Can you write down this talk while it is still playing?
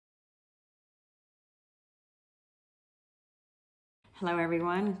Hello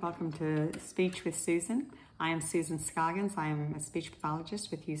everyone, welcome to Speech with Susan. I am Susan Scoggins. I am a speech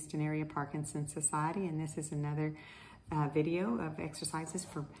pathologist with Houston Area Parkinson's Society, and this is another video of exercises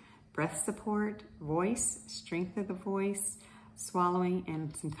for breath support, voice, strength of the voice, swallowing,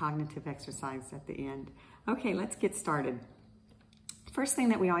 and some cognitive exercise at the end. Okay, let's get started. First thing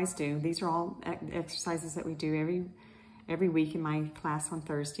that we always do, these are all exercises that we do every week in my class on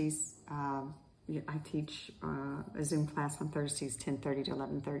Thursdays. I teach a Zoom class on Thursdays, 10:30 to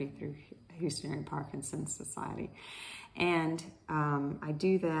 11:30 through Houston Area Parkinson's Society. And I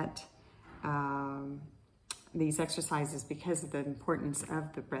do that, these exercises because of the importance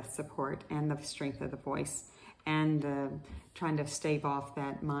of the breath support and the strength of the voice and trying to stave off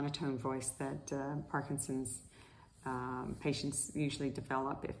that monotone voice that Parkinson's patients usually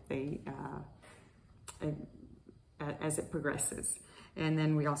develop if they, as it progresses. And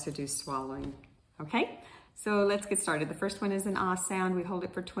then we also do swallowing. Okay, so let's get started. The first one is an ah sound. We hold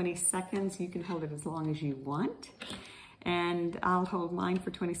it for 20 seconds. You can hold it as long as you want. And I'll hold mine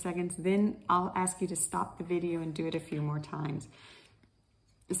for 20 seconds. Then I'll ask you to stop the video and do it a few more times.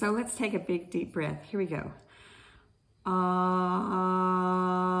 So let's take a big, deep breath. Here we go.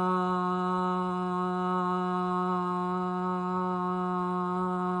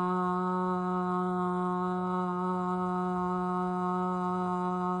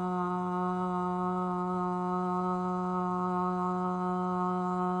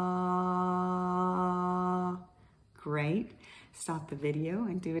 Great. Stop the video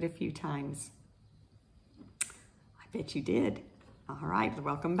and do it a few times. I bet you did. All right,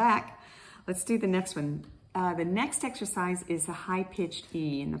 welcome back. Let's do the next one. The next exercise is a high-pitched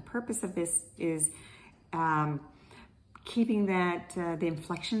E, and the purpose of this is keeping the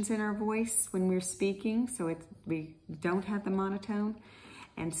inflections in our voice when we're speaking, so we don't have the monotone.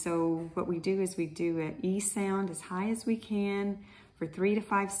 And so what we do is we do an E sound as high as we can for 3 to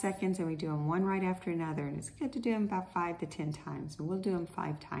 5 seconds, and we do them one right after another. And it's good to do them about 5 to 10 times. And we'll do them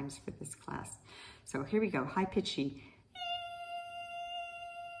 5 times for this class. So here we go, high pitchy.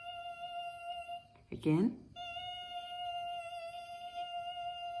 Again.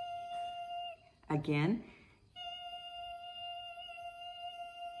 Again.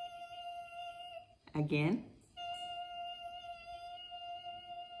 Again.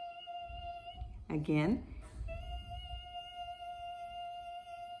 Again.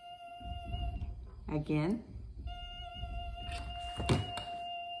 Again.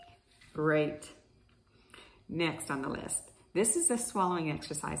 Great. Next on the list. This is a swallowing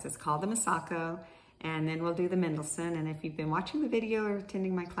exercise. It's called the Masako, and then we'll do the Mendelssohn. And if you've been watching the video or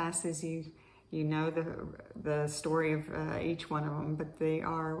attending my classes, you know the story of each one of them, but they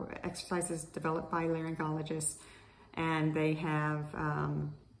are exercises developed by laryngologists, and they have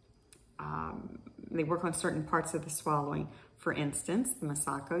they work on certain parts of the swallowing. For instance, the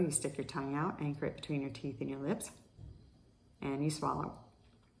Masako, you stick your tongue out, anchor it between your teeth and your lips, and you swallow.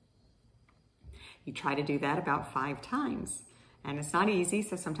 You try to do that about 5 times. And it's not easy,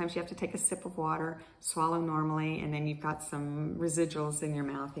 so sometimes you have to take a sip of water, swallow normally, and then you've got some residuals in your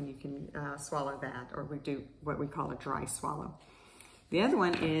mouth and you can swallow that, or we do what we call a dry swallow. The other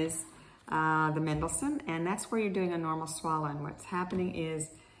one is the Mendelssohn, and that's where you're doing a normal swallow. And what's happening is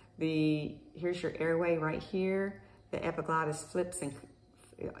here's your airway right here. The epiglottis flips and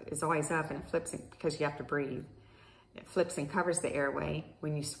is always up, and it flips because you have to breathe. It flips and covers the airway.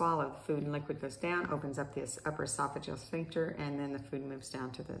 When you swallow, the food and liquid goes down, opens up this upper esophageal sphincter, and then the food moves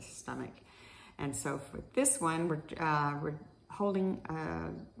down to the stomach. And so for this one, we're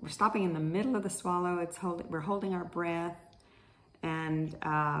stopping in the middle of the swallow. We're holding our breath, and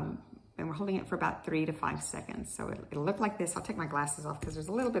we're holding it for about 3 to 5 seconds. So it'll look like this. I'll take my glasses off because there's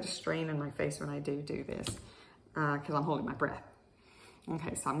a little bit of strain in my face when I do this. Because I'm holding my breath.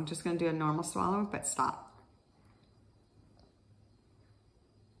 Okay, so I'm just going to do a normal swallow, but stop.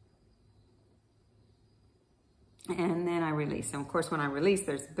 And then I release. And of course, when I release,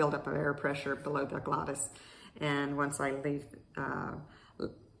 there's buildup of air pressure below the glottis. And once I leave,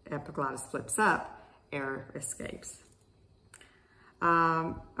 epiglottis flips up, air escapes.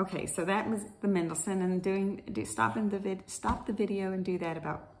 Okay, so that was the Mendelssohn, and stop the video and do that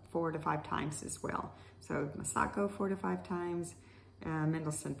about 4 to 5 times as well. So Masako 4 to 5 times,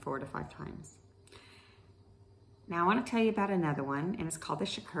 Mendelssohn 4 to 5 times. Now I want to tell you about another one, and it's called the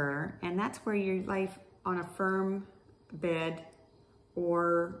Shakur, and that's where you lay on a firm bed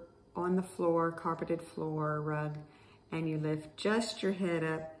or on the floor, carpeted floor, rug, and you lift just your head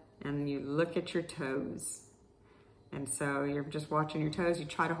up and you look at your toes. And so you're just watching your toes. You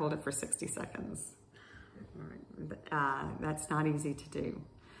try to hold it for 60 seconds. All right. That's not easy to do.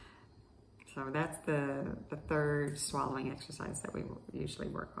 So that's the third swallowing exercise that we usually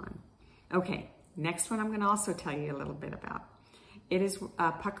work on. Okay, next one I'm going to also tell you a little bit about. It is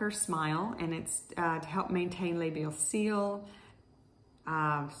pucker smile, and it's to help maintain labial seal.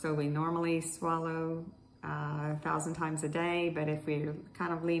 So we normally swallow 1,000 times a day, but if we're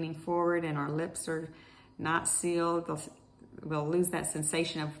kind of leaning forward and our lips are not sealed, we'll lose that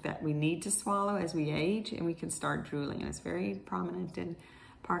sensation of that we need to swallow as we age, and we can start drooling. And it's very prominent in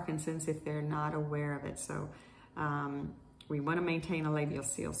Parkinson's if they're not aware of it. So we want to maintain a labial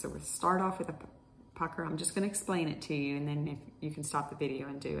seal. So we'll start off with a pucker. I'm just going to explain it to you, and then if you can stop the video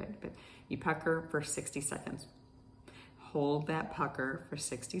and do it. But you pucker for 60 seconds. Hold that pucker for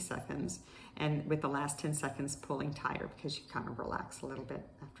 60 seconds, and with the last 10 seconds pulling tighter, because you kind of relax a little bit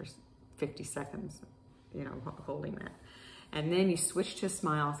after 50 seconds, you know, holding that. And then you switch to a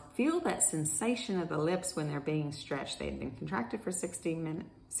smile. Feel that sensation of the lips when they're being stretched. They've been contracted for 60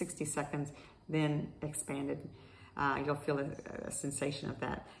 seconds, then expanded. You'll feel a sensation of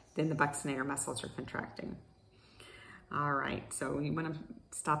that. Then the buccinator muscles are contracting. All right, so you want to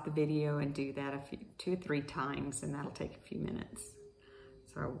stop the video and do that 2 or 3 times, and that'll take a few minutes.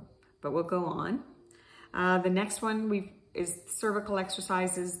 So, but we'll go on. The next one is cervical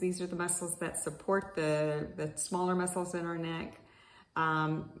exercises. These are the muscles that support the smaller muscles in our neck,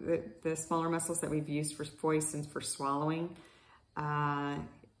 the smaller muscles that we've used for voice and for swallowing. Now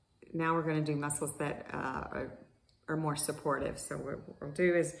we're going to do muscles that are more supportive. So what we'll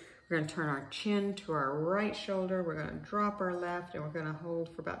do is we're going to turn our chin to our right shoulder. We're going to drop our left, and we're going to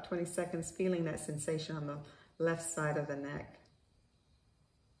hold for about 20 seconds, feeling that sensation on the left side of the neck.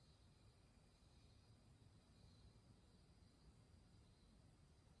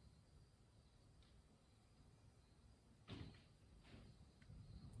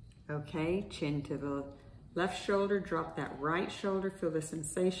 Okay, chin to the left shoulder, drop that right shoulder, feel the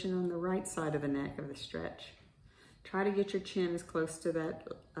sensation on the right side of the neck of the stretch. Try to get your chin as close to that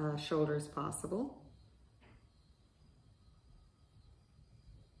shoulder as possible.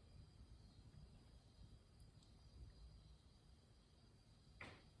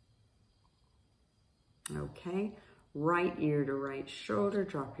 Okay, right ear to right shoulder,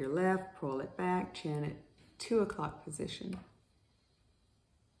 drop your left, pull it back, chin at 2 o'clock position.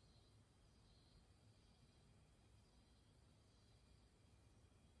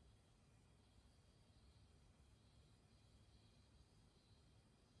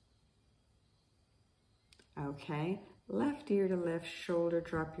 Okay, left ear to left shoulder,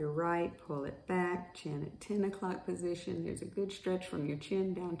 drop your right, pull it back, chin at 10 o'clock position. There's a good stretch from your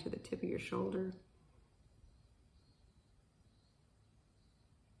chin down to the tip of your shoulder.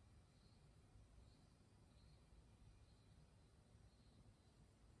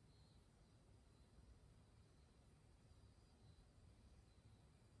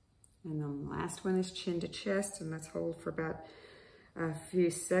 And then the last one is chin to chest, and let's hold for about a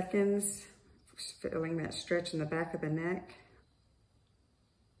few seconds. Feeling that stretch in the back of the neck.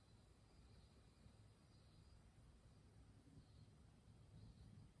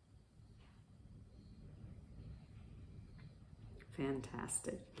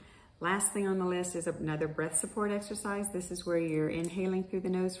 Fantastic. Last thing on the list is another breath support exercise. This is where you're inhaling through the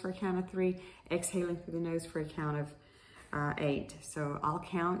nose for a count of 3, exhaling through the nose for a count of 8. So I'll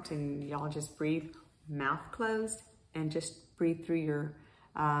count, and y'all just breathe, mouth closed, and just breathe through your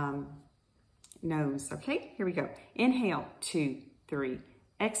nose. Okay, here we go. Inhale, 2, 3.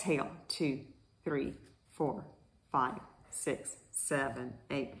 Exhale, 2, 3, 4, 5, 6, 7,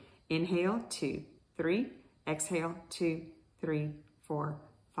 8. Inhale, 2, 3. Exhale, 2, 3, 4,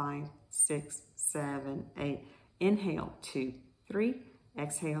 5, 6, 7, 8. Inhale, 2, 3.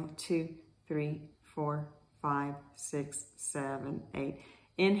 Exhale, 2, 3, 4, 5, 6, 7, 8.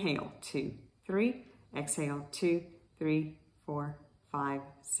 Inhale, 2, 3. Exhale, 2, 3, 4, 5,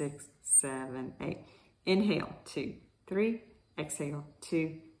 6, 7, 8. Inhale, 2, 3. Exhale,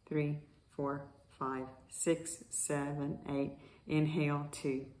 2, 3, 4, 5, 6, 7, 8. Inhale,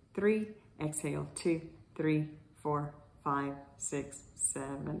 2, 3. Exhale, 2, 3, 4, 5, 6,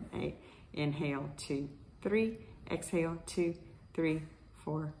 7, 8. Inhale, 2, 3. Exhale, 2, 3,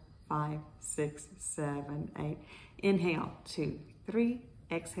 4, 5, 6, 7, 8. Inhale, 2, 3.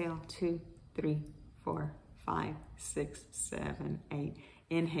 Exhale, 2, 3, 4, 5, 6, 7, 8.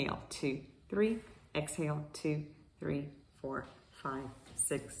 Inhale, 2, 3. Exhale, 2, 3, 4, 5,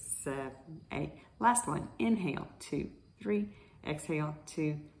 6, 7, 8. Last one. Inhale, 2, 3. Exhale,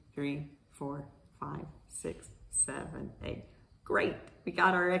 2, 3, 4, 5, 6, 7, 8. Great. We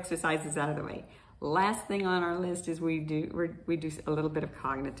got our exercises out of the way. Last thing on our list is we do a little bit of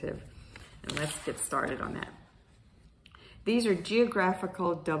cognitive. And let's get started on that. These are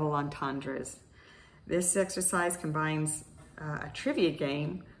geographical double entendres. This exercise combines a trivia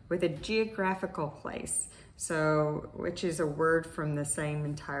game with a geographical place, so which is a word from the same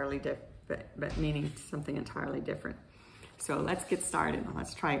entirely different, but meaning something entirely different. So let's get started.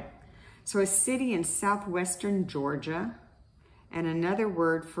 Let's try it. So a city in southwestern Georgia, and another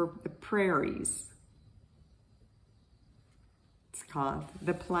word for the prairies. It's called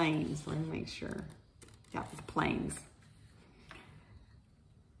the plains. Let me make sure. Yeah, the plains.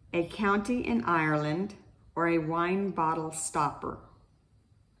 A county in Ireland, or a wine bottle stopper.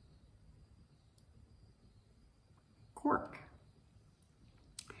 Cork.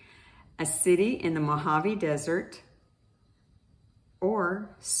 A city in the Mojave Desert,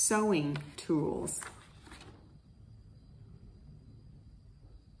 or sewing tools.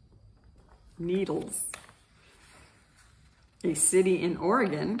 Needles. A city in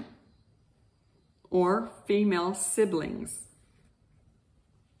Oregon, or female siblings.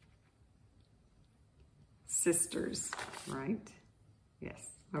 Sisters, right? Yes,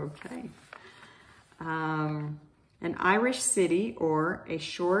 okay. An Irish city, or a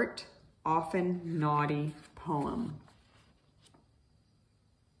short, often naughty poem.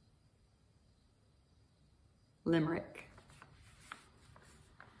 Limerick.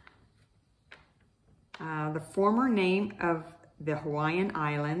 The former name of the Hawaiian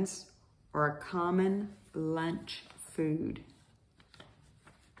Islands, or a common lunch food.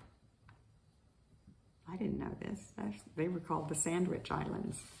 I didn't know this. They were called the Sandwich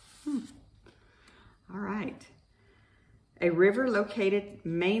Islands. All right. A river located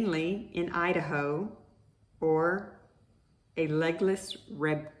mainly in Idaho, or a legless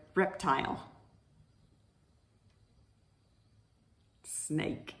reptile.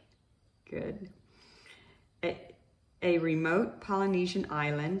 Snake. Good. A remote Polynesian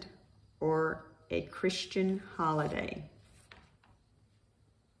island, or a Christian holiday.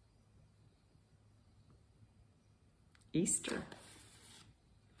 Easter.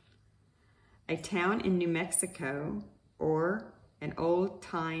 A town in New Mexico, or an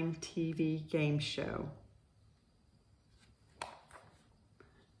old-time TV game show.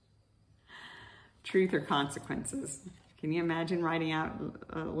 Truth or consequences. Can you imagine writing out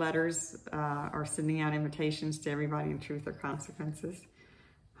letters or sending out invitations to everybody in truth or consequences?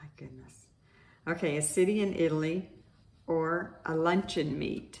 My goodness. Okay, a city in Italy, or a luncheon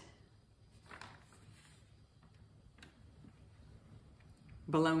meat.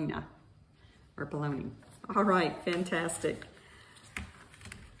 Bologna, or bologna. All right, fantastic.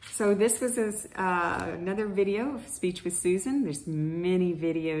 So this was another video of Speech with Susan. There's many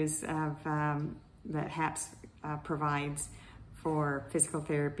videos of that HAPS provides for physical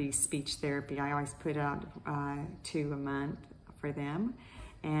therapy, speech therapy. I always put out 2 a month for them.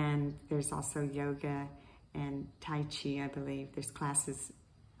 And there's also yoga and Tai Chi, I believe. There's classes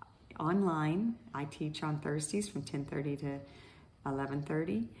online. I teach on Thursdays from 10:30 to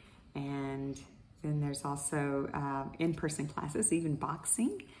 11:30. And then there's also in-person classes, even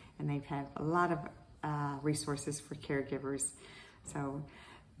boxing. And they've had a lot of resources for caregivers. So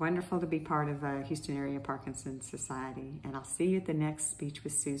wonderful to be part of Houston Area Parkinson's Society. And I'll see you at the next Speech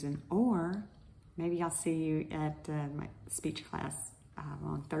with Susan, or maybe I'll see you at my speech class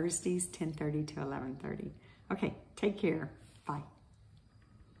on Thursdays, 10:30 to 11:30. Okay, take care. Bye.